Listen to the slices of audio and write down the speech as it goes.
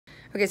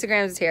Okay, so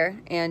Grams is here,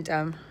 and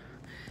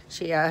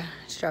she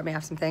dropped me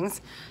off some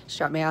things. She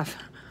dropped me off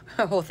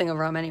a whole thing of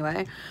rum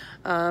anyway.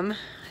 I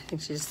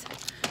think she just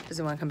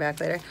doesn't want to come back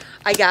later.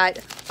 I got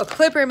a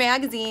Clipper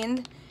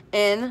magazine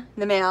in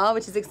the mail,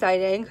 which is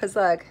exciting because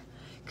look,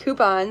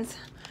 coupons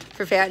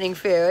for fattening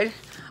food.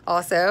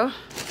 Also,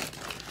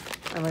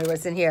 I wonder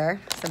what's in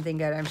here. Something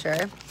good, I'm sure.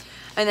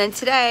 And then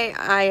today,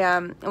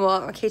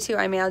 well, K2,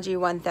 I mailed you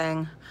one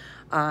thing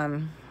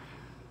in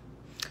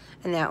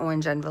that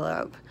orange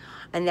envelope.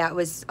 And that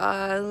was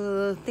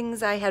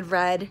things I had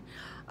read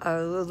a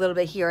little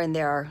bit here and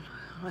there.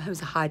 It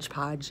was a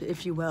hodgepodge,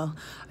 if you will,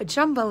 a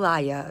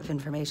jambalaya of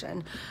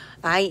information.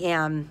 I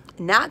am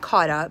not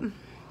caught up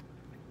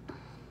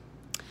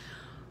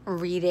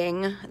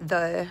reading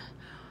the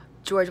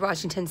George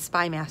Washington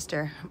Spy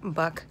Master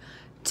book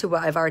to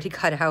what I've already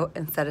cut out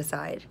and set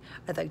aside.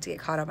 I'd like to get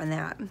caught up on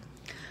that.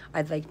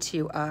 I'd like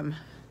to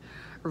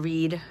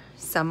read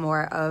some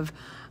more of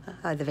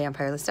The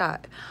Vampire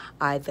Lestat.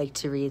 I'd like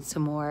to read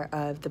some more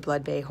of The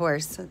Blood Bay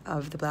Horse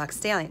of the Black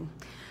Stallion.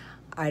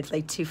 I'd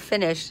like to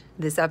finish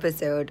this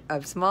episode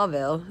of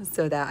Smallville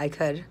so that I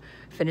could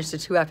finish the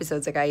 2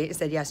 episodes like I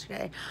said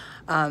yesterday.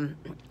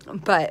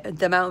 But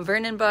the Mount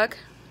Vernon book,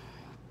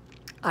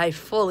 I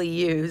fully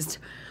used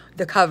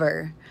the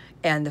cover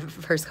and the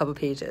first couple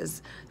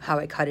pages, how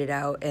I cut it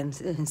out and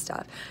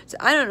stuff. So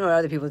I don't know what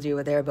other people do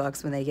with their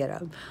books when they get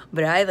them,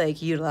 but I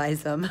like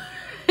utilize them.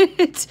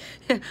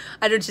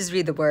 I don't just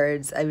read the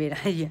words. I mean,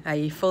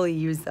 I fully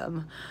use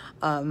them.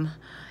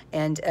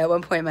 And at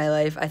one point in my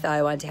life, I thought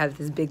I wanted to have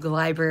this big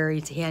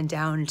library to hand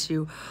down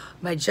to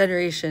my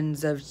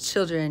generations of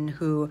children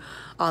who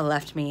all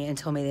left me and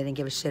told me they didn't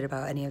give a shit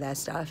about any of that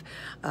stuff.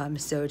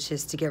 So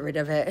just to get rid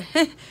of it.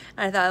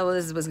 I thought, well,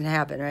 this was going to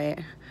happen, right?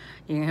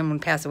 I'm going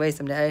to pass away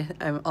someday.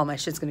 All my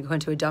shit's going to go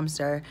into a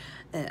dumpster.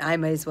 And I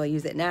might as well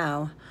use it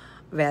now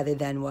rather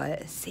than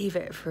what? Save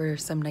it for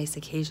some nice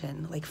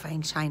occasion, like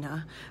fine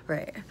china,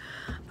 right?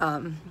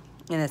 And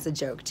that's a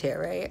joke too,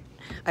 right?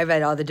 I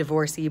read all the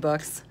divorcee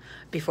books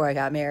before I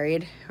got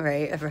married,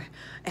 right? Before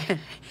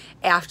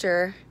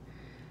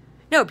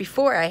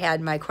I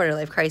had my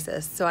quarter-life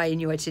crisis, so I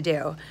knew what to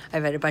do. I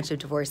read a bunch of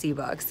divorcee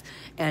books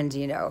and,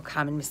 you know,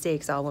 common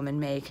mistakes all women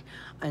make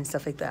and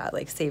stuff like that,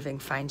 like saving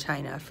fine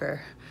china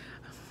for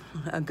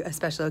a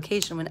special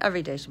occasion when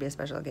every day should be a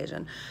special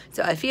occasion.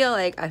 So I feel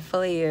like I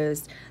fully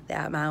used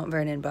that Mount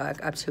Vernon book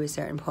up to a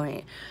certain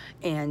point.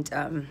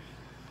 And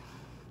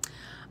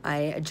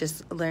I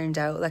just learned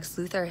out Lex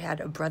Luthor had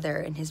a brother,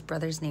 and his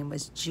brother's name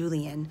was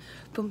Julian.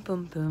 Boom,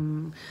 boom,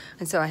 boom.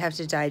 And so I have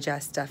to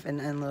digest stuff in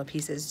little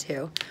pieces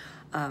too.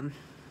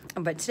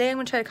 But today I'm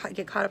going to try to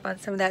get caught up on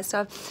some of that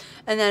stuff.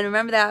 And then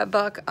remember that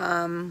book,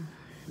 Al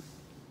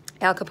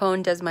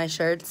Capone Does My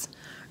Shirts,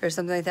 or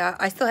something like that.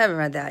 I still haven't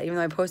read that, even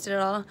though I posted it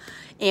all.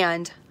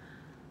 And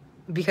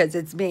because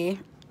it's me,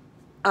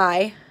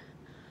 I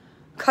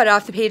cut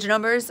off the page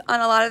numbers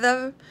on a lot of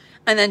them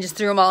and then just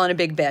threw them all in a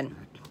big bin.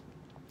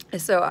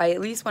 So I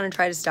at least want to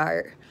try to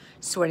start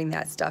sorting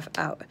that stuff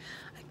out.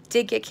 I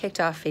did get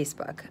kicked off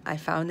Facebook. I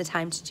found the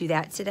time to do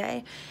that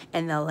today.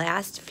 And the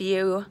last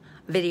few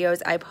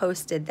videos I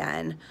posted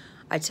then,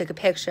 I took a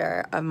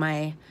picture of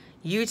my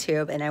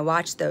YouTube and I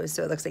watched those.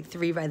 So it looks like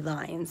 3 red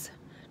lines.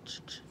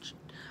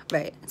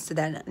 Right, so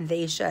then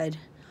they should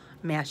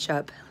match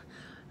up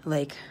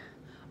like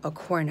a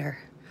corner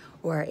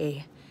or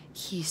a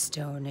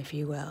keystone, if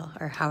you will,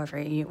 or however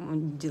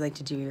you do like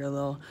to do your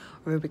little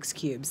Rubik's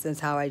Cubes. That's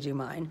how I do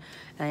mine.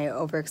 And I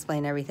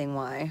over-explain everything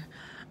why.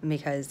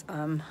 Because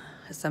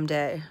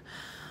someday,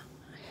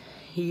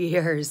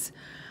 years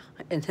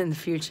in the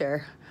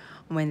future,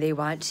 when they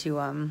want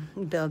to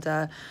build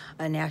a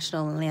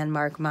national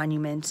landmark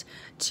monument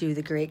to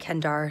the great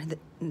Kendar,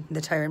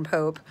 the tyrant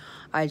pope,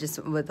 I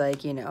just would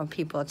like, you know,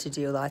 people to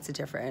do lots of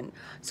different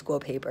school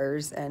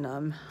papers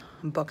and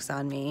books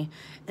on me,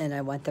 and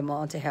I want them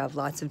all to have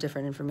lots of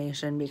different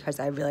information because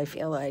I really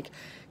feel like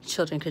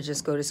children could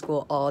just go to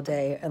school all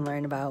day and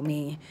learn about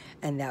me,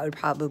 and that would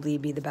probably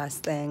be the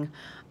best thing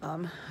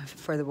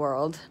for the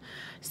world.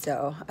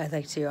 So I'd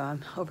like to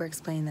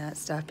over-explain that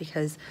stuff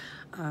because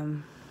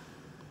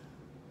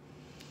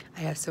I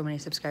have so many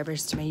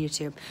subscribers to my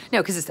YouTube.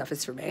 No, because this stuff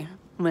is for me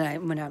when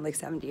I'm like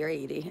 70 or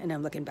 80 and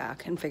I'm looking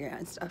back and figuring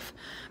out stuff.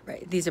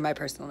 Right, these are my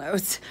personal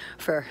notes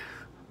for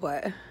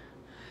what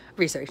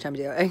research I'm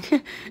doing.